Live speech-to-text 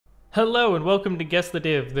Hello and welcome to Guess the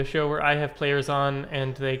Div, the show where I have players on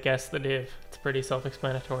and they guess the div. It's pretty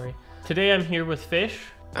self-explanatory. Today I'm here with Phish.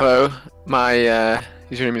 Hello, my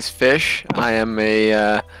username is Phish. I am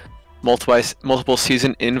a multiple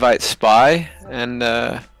season invite spy, and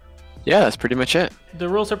yeah, that's pretty much it. The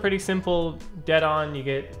rules are pretty simple. Dead on, you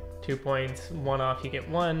get 2 points. One off, you get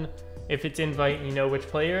 1. If it's invite and you know which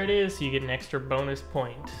player it is, you get an extra bonus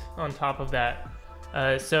point on top of that.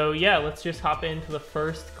 So yeah, let's just hop into the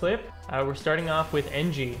first clip. We're starting off with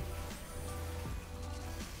NG.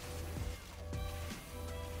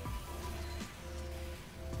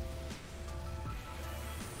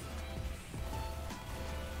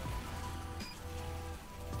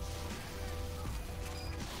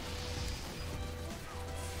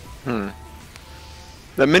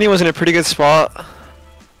 The mini was in a pretty good spot.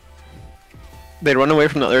 They'd run away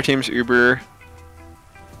from the other team's Uber.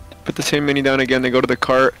 Put the same mini down again, they go to the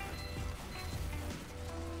cart.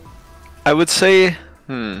 I would say,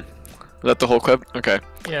 is that the whole clip? Okay.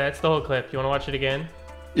 Yeah, that's the whole clip. You want to watch it again?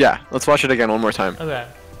 Yeah, let's watch it again one more time. Okay.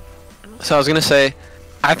 So I was gonna say,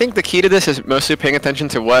 I think the key to this is mostly paying attention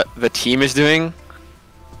to what the team is doing.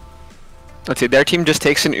 Let's see, their team just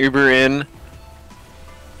takes an Uber in.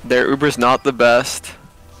 Their Uber's not the best.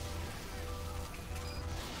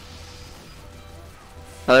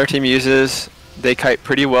 Other team uses, they kite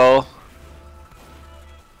pretty well.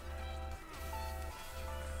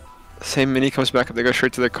 Same mini comes back up, they go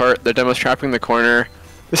straight to the cart. Their demo's trapping the corner.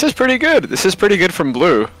 This is pretty good. This is pretty good from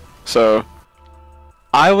blue. So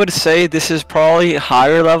I would say this is probably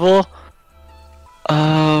higher level.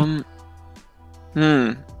 I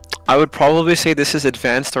would probably say this is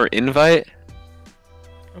advanced or invite.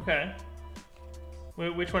 Okay.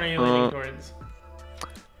 Which one are you leaning towards?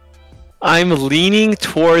 I'm leaning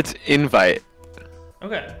towards invite.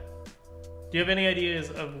 Okay. Do you have any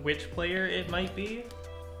ideas of which player it might be?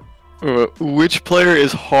 Which player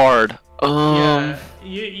is hard? Yeah,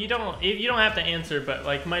 you don't have to answer, but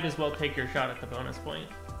like might as well take your shot at the bonus point.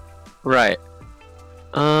 Right.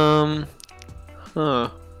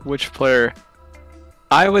 Which player?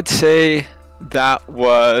 I would say that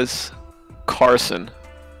was Carson.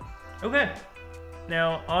 Okay.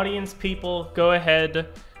 Now, audience people, go ahead.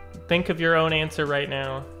 Think of your own answer right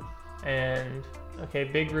now. And, okay,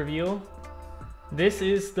 big reveal. This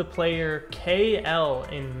is the player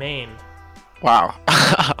KL in main. Wow.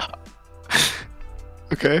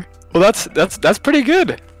 Okay. Well, that's pretty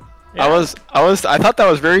good. Yeah. I thought that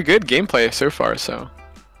was very good gameplay so far, so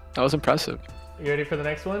that was impressive. You ready for the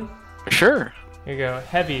next one? Sure. Here you go.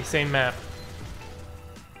 Heavy, same map.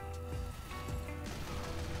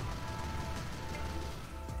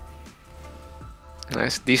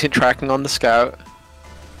 Nice, decent tracking on the scout.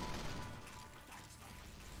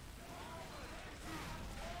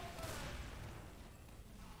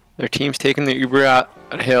 Their team's taking the Uber out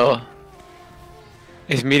at hill.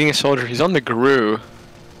 He's meeting a soldier. He's on the Gru.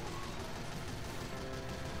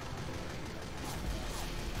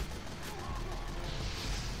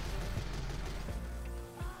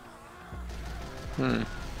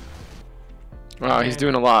 Wow, he's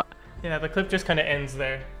doing a lot. Yeah, the clip just kind of ends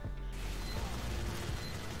there.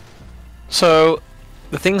 So,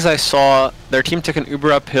 the things I saw, their team took an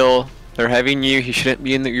Uber uphill. Their heavy knew he shouldn't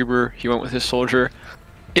be in the Uber. He went with his soldier.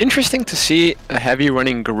 Interesting to see a heavy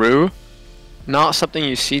running Gru. Not something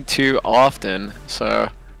you see too often. So,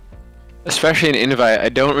 especially in invite, I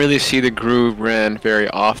don't really see the Gru ran very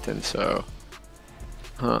often. So,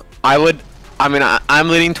 I'm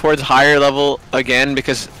leaning towards higher level again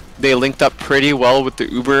because they linked up pretty well with the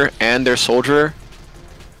Uber and their soldier.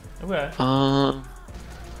 Okay.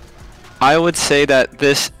 I would say that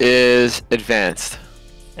this is advanced.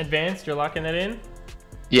 Advanced, you're locking that in?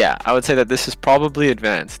 Yeah, I would say that this is probably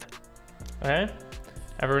advanced. Okay.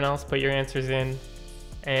 Everyone else put your answers in.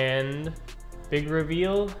 And big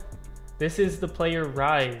reveal, this is the player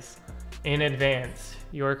Rise in advance.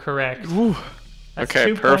 You're correct. Ooh. That's Okay,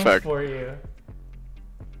 2 perfect. points for you.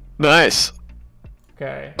 Nice.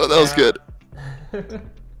 Okay. Oh, that was good.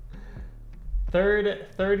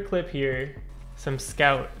 Third clip here. Some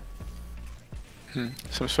scout.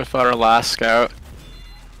 Some Swiftwater last scout.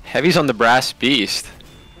 Heavy's on the Brass Beast.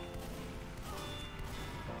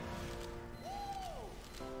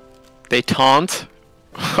 They taunt.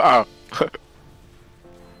 Wow.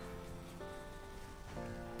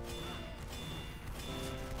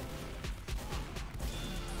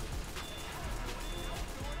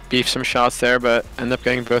 Beef some shots there, but end up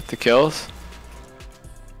getting both the kills.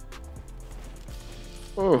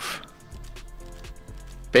 Oof.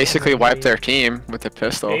 Basically wiped their team with a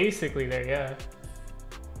pistol. Basically there, yeah.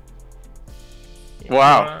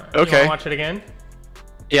 Wow. You Okay. wanna watch it again?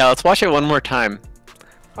 Yeah, let's watch it one more time.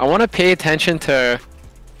 I want to pay attention to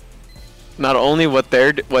not only what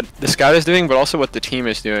the scout is doing, but also what the team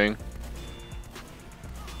is doing.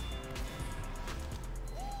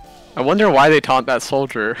 I wonder why they taunt that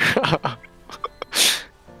soldier.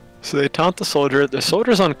 So they taunt the soldier. The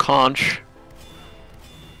soldier's on conch.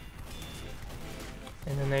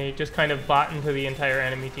 And then they just kind of bot into the entire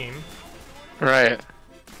enemy team. Right.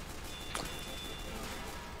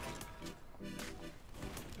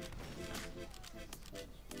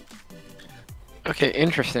 Okay,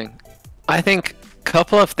 interesting. I think a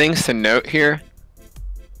couple of things to note here.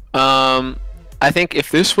 I think if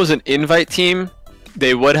this was an invite team,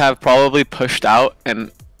 they would have probably pushed out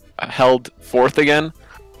and held fourth again.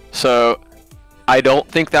 So I don't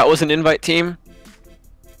think that was an invite team.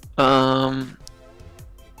 That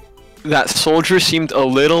soldier seemed a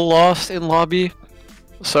little lost in lobby.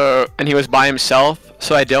 So, and he was by himself.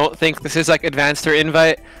 So I don't think this is like advanced or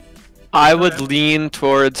invite. I would lean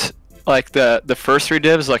towards like the first three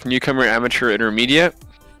divs, like newcomer, amateur, intermediate,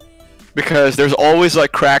 because there's always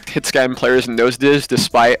like cracked hit scam players in those divs,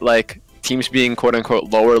 despite like teams being quote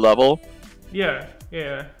unquote lower level. Yeah,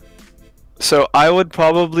 yeah. So I would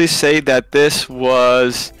probably say that this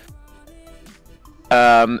was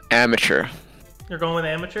amateur. You're going with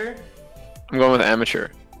amateur? I'm going with amateur.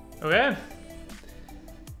 Okay.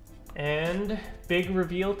 And big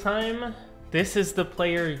reveal time. This is the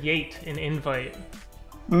player Yate in invite.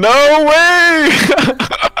 No way!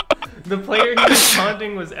 The player he was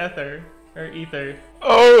taunting was Ether. Or Ether.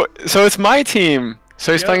 Oh, so it's my team.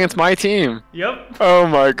 So he's Yep. playing against my team. Yep. Oh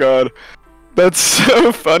my god. That's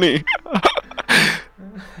so funny.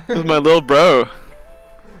 This is my little bro.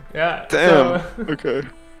 Yeah. Damn. So, Okay.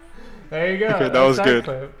 there you go. Okay, that was Side good.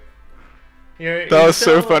 clip. That was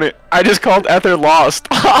so funny. I just called Ether lost.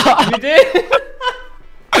 You did?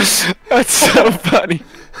 That's so funny.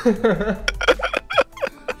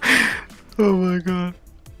 Oh my god.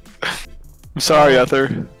 I'm sorry,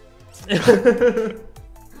 Ether. I'm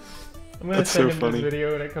gonna That's send so him funny. this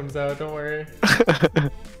video when it comes out, don't worry.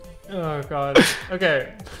 Oh god.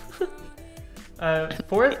 Okay.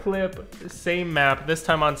 Fourth clip, same map, this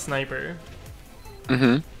time on sniper.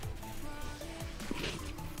 Mm-hmm.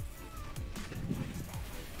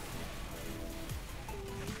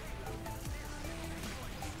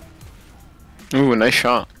 Ooh, nice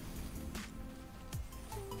shot.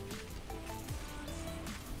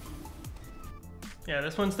 Yeah,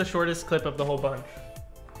 this one's the shortest clip of the whole bunch.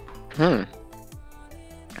 Hmm.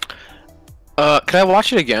 Can I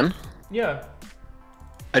watch it again? Yeah.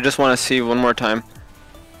 I just want to see one more time.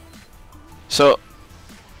 So,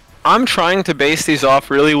 I'm trying to base these off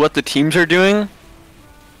really what the teams are doing.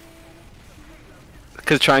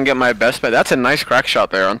 Because try and get my best bet. That's a nice crack shot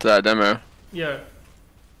there onto that demo. Yeah.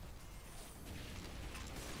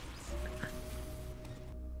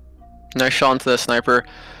 Nice shot onto the sniper.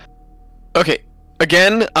 Okay,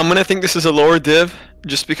 again, I'm gonna think this is a lower div,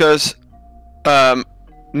 just because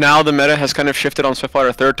now the meta has kind of shifted on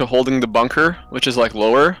Swiftwater third to holding the bunker, which is like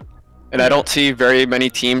lower, and I don't see very many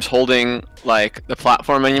teams holding like the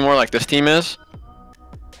platform anymore like this team is.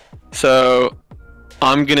 So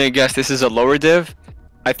I'm gonna guess this is a lower div.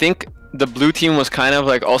 I think the blue team was kind of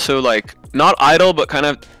like also like not idle, but kind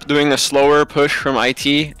of doing a slower push from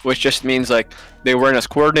IT, which just means like they weren't as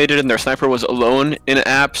coordinated and their sniper was alone in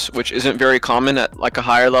apps, which isn't very common at like a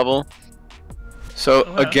higher level. So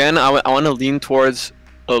again, I want to lean towards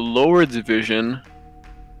a lower division.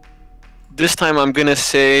 This time I'm gonna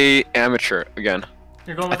say amateur again.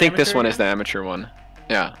 You're going I with think this amateur one again? is the amateur one.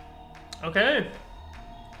 Yeah. Okay.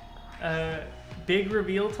 Big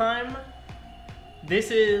reveal time.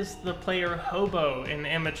 This is the player Hobo in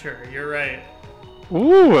amateur. You're right.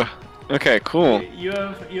 Ooh. Okay, cool. You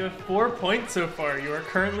have 4 points so far. You are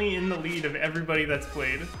currently in the lead of everybody that's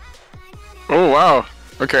played. Oh wow.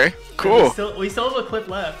 Okay, cool. We still have a clip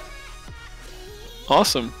left.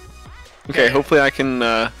 Awesome. Okay, hopefully I can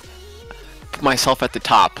put myself at the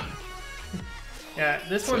top. Yeah,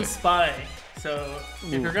 this one's spy. So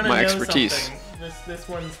if you're gonna my know expertise. something, this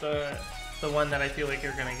one's the one that I feel like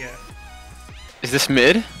you're gonna get. Is this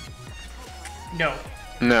mid? No.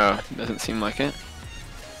 No, doesn't seem like it.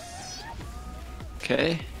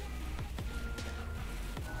 Okay.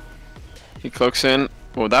 He cloaks in.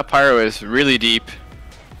 Well, that pyro is really deep.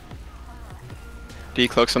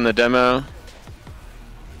 Decloaks on the demo.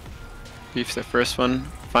 Beefs the first one.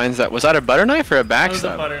 Finds that. Was that a butter knife or a That was a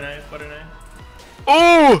backstab? butter knife. Butter knife.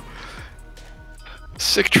 Oh!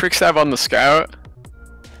 Sick trick stab on the scout.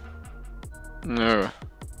 No.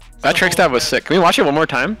 That trick stab was sick. Can we watch it one more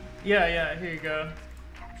time? Yeah, here you go.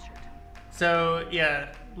 So,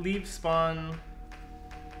 yeah, leave spawn.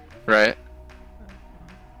 right?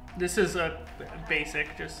 This is a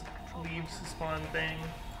basic, just leaves the spawn thing.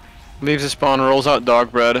 Leaves the spawn, rolls out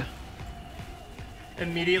dog bread.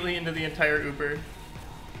 Immediately into the entire Uber.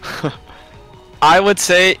 I would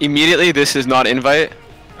say immediately this is not invite.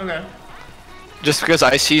 Okay. Just because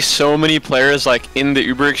I see so many players like in the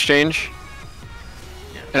Uber exchange.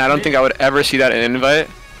 Yeah. And I don't think I would ever see that in invite.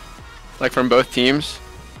 Like from both teams.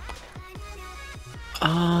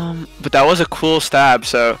 But that was a cool stab,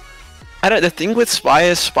 so the thing with Spy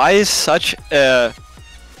is such a...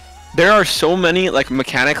 There are so many like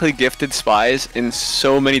mechanically gifted spies in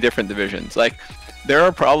so many different divisions. Like there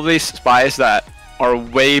are probably spies that are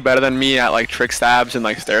way better than me at like trick stabs and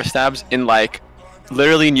like stair stabs in like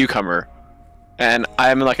literally newcomer. And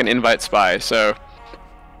I'm like an invite spy, so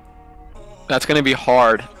that's gonna be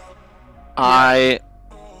hard. I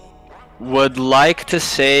would like to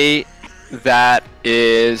say that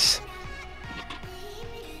is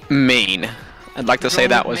main. I'd like to say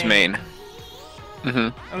that was main.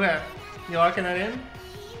 Okay. You locking that in?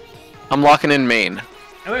 I'm locking in main.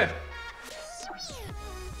 Okay.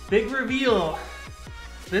 Big reveal.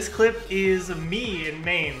 This clip is me in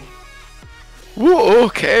main. Whoa,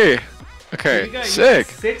 okay. Okay, You got sick.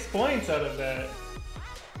 6 points out of that.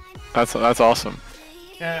 That's awesome.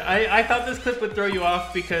 I thought this clip would throw you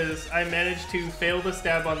off because I managed to fail the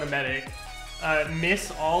stab on the medic,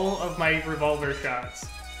 miss all of my revolver shots,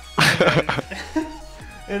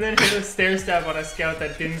 and then hit a stair stab on a scout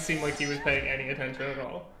that didn't seem like he was paying any attention at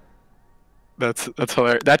all. That's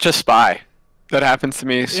hilarious. That's just spy. That happens to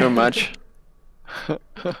me so much.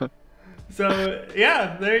 So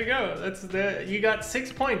yeah, there you go. You got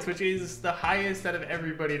 6 points, which is the highest out of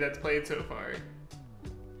everybody that's played so far.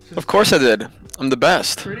 Of course I did. I'm the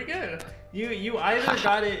best. Pretty good. You either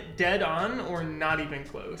got it dead on or not even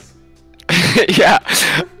close. Yeah,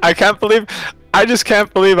 I just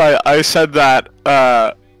can't believe I said that.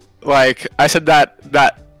 Like I said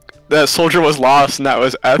that the soldier was lost and that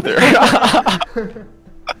was Ether.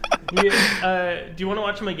 Do you want to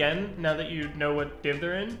watch them again now that you know what div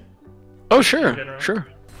they're in? Oh sure, sure.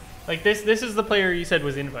 Like this is the player you said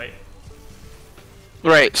was invite.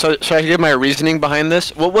 Right. So should I give my reasoning behind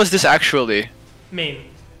this? What was this actually? Main.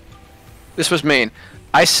 This was main.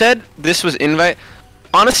 I said this was invite.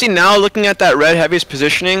 Honestly, now looking at that red heavy's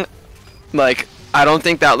positioning, like I don't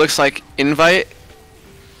think that looks like invite.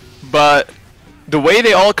 But the way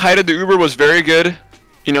they all kited the Uber was very good.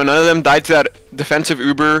 You know, none of them died to that defensive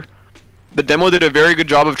Uber. The demo did a very good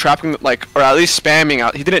job of trapping, like, or at least spamming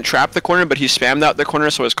out. He didn't trap the corner, but he spammed out the corner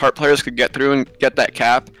so his cart players could get through and get that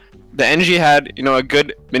cap. The NG had, you know, a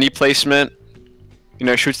good mini placement. You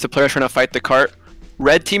know, shoots the player trying to fight the cart.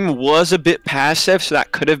 Red team was a bit passive, so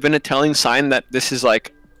that could have been a telling sign that this is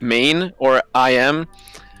like main or IM.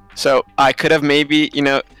 So I could have maybe, you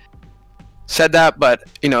know, said that, but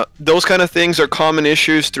you know, those kind of things are common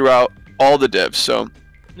issues throughout all the divs. So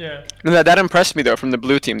yeah, that impressed me though from the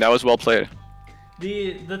blue team. That was well played.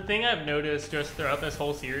 The thing I've noticed just throughout this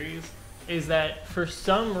whole series is that for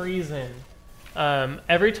some reason,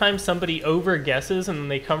 every time somebody over guesses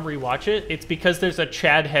and they come rewatch it, it's because there's a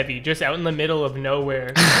Chad heavy just out in the middle of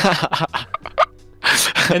nowhere.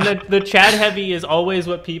 And the Chad heavy is always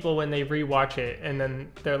what people, when they rewatch it, and then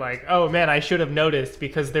they're like, oh man, I should have noticed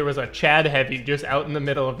because there was a Chad heavy just out in the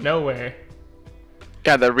middle of nowhere.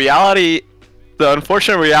 Yeah, the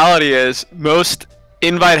unfortunate reality is most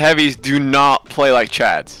invite heavies do not play like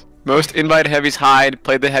Chads. Most invite heavies hide,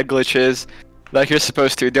 play the head glitches like you're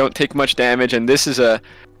supposed to, don't take much damage, and this is the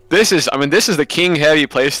king heavy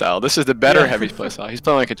playstyle. This is the better heavy playstyle. He's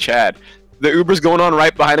playing like a Chad. The Uber's going on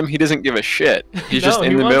right behind him. He doesn't give a shit. He's just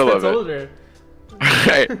in the middle of it.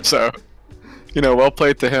 Right. So, you know, well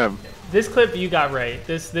played to him. This clip you got right.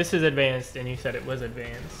 This is advanced, and you said it was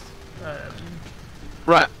advanced.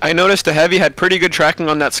 Right. I noticed the heavy had pretty good tracking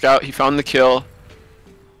on that scout. He found the kill.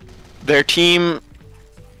 Their team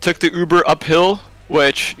took the Uber uphill,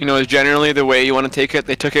 which, you know, is generally the way you want to take it.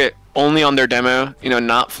 They took it only on their demo, you know,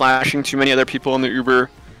 not flashing too many other people in the Uber.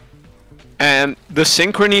 And the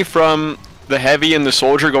synchrony from the heavy and the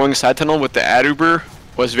soldier going side tunnel with the ad Uber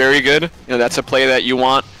was very good. You know, that's a play that you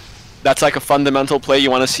want. That's like a fundamental play you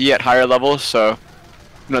want to see at higher levels. So,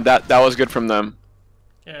 you know, that was good from them.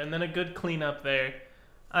 Yeah, and then a good cleanup there.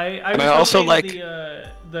 I also like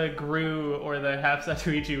the Gru or the half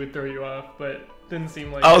Satuichi would throw you off, but didn't seem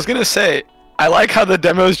like. I was gonna say, I like how the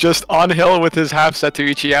demo's just on hill with his half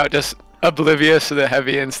Satuichi out, just oblivious to the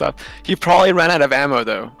heavy and stuff. He probably ran out of ammo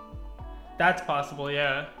though. That's possible,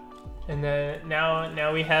 yeah. And then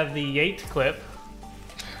now we have the Yate clip.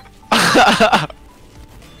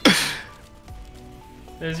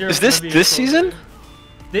 Is this season?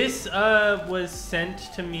 This was sent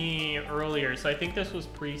to me earlier, so I think this was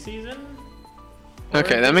preseason.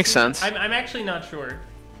 Okay, that makes sense. I'm actually not sure.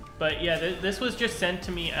 But yeah, this was just sent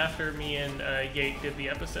to me after me and Yate did the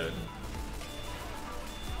episode.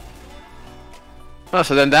 Oh,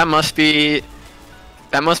 so then that must be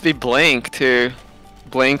Blank too.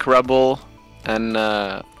 Blank, Rebel, and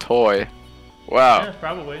Toy. Wow. Yeah,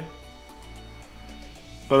 probably.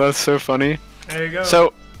 Oh, that's so funny. There you go.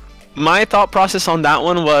 So, my thought process on that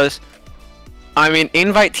one was, I mean,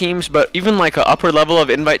 invite teams, but even like a upper level of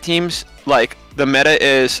invite teams, like the meta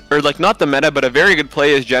is, or like not the meta, but a very good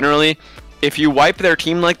play is generally, if you wipe their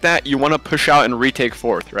team like that, you want to push out and retake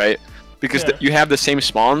fourth, right? Because you have the same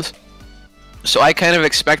spawns. So I kind of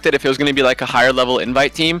expected if it was going to be like a higher level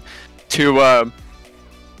invite team to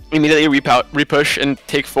immediately repush and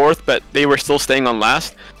take fourth, but they were still staying on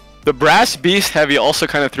last. The Brass Beast heavy also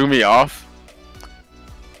kind of threw me off.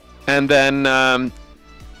 And then, I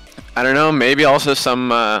don't know, maybe also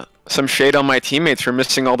some shade on my teammates for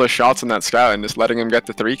missing all those shots in that scout and just letting him get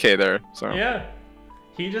the 3K there. So yeah,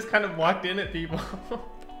 he just kind of walked in at people.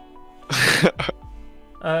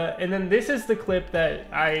 And then this is the clip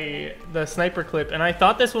that the sniper clip, and I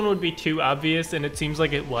thought this one would be too obvious, and it seems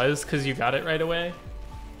like it was because you got it right away.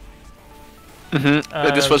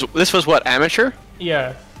 This was what, amateur?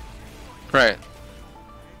 Yeah. Right.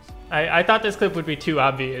 I thought this clip would be too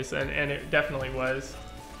obvious, and it definitely was.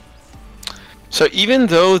 So even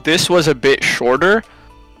though this was a bit shorter,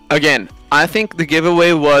 again, I think the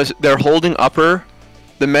giveaway was they're holding upper,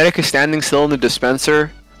 the medic is standing still in the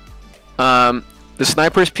dispenser, the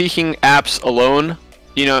sniper's peeking apps alone.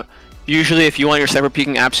 You know, usually if you want your sniper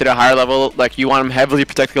peeking apps at a higher level, like you want him heavily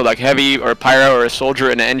protected, like heavy or pyro or a soldier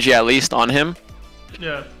and an NG at least on him.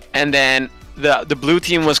 Yeah. And then the blue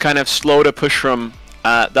team was kind of slow to push from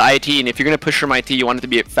the IT, and if you're going to push from IT, you want it to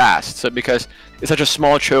be fast. So because it's such a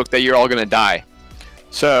small choke that you're all going to die.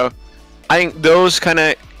 So I think those kind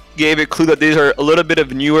of gave a clue that these are a little bit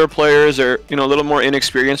of newer players, or a little more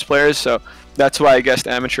inexperienced players. So that's why I guessed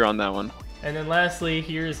amateur on that one. And then lastly,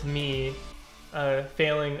 here's me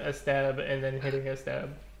failing a stab and then hitting a stab.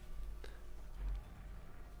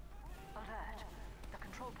 Alert. The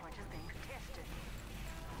control point is being contested.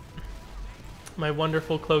 My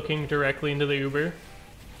wonderful cloaking directly into the Uber.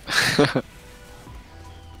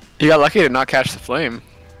 You got lucky to not catch the flame.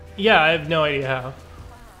 Yeah, I have no idea how.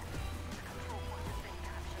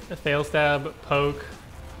 A fail stab, poke,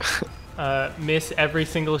 miss every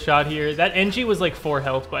single shot here. That NG was like 4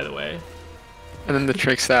 health, by the way. And then the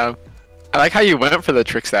trick stab. I like how you went for the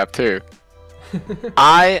trick stab too.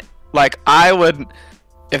 I would,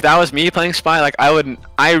 if that was me playing Spy,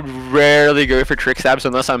 I rarely go for trick stabs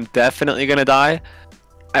unless I'm definitely gonna die.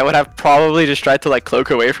 I would have probably just tried to like cloak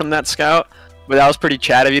away from that scout, but that was pretty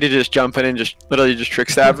Chad of you to just jump in and just literally just trick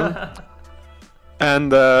stab him.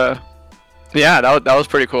 And yeah, that was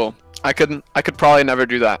pretty cool. I could probably never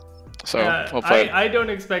do that. So I don't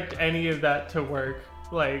expect any of that to work.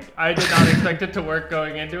 Like, I did not expect it to work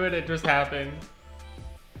going into it. It just happened.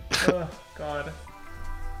 Oh God.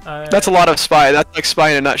 That's a lot of Spy. That's like Spy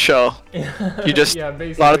in a nutshell. You just yeah,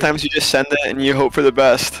 a lot of times you just send it and you hope for the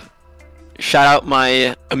best. Shout out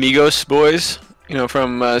my Amigos boys,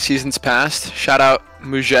 from seasons past. Shout out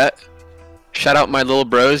Mujet. Shout out my little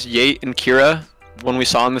bros Yate and Kira, one we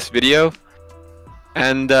saw in this video.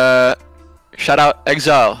 And shout out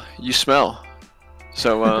Exile. You smell.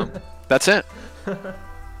 So that's it.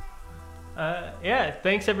 Yeah,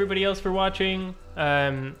 thanks everybody else for watching.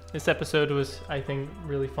 This episode was, I think,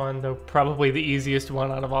 really fun, though probably the easiest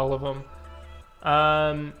one out of all of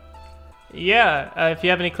them. Yeah, if you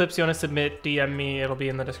have any clips you want to submit, DM me, it'll be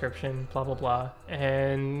in the description, blah blah blah.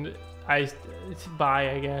 And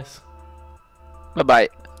bye, I guess. Bye bye.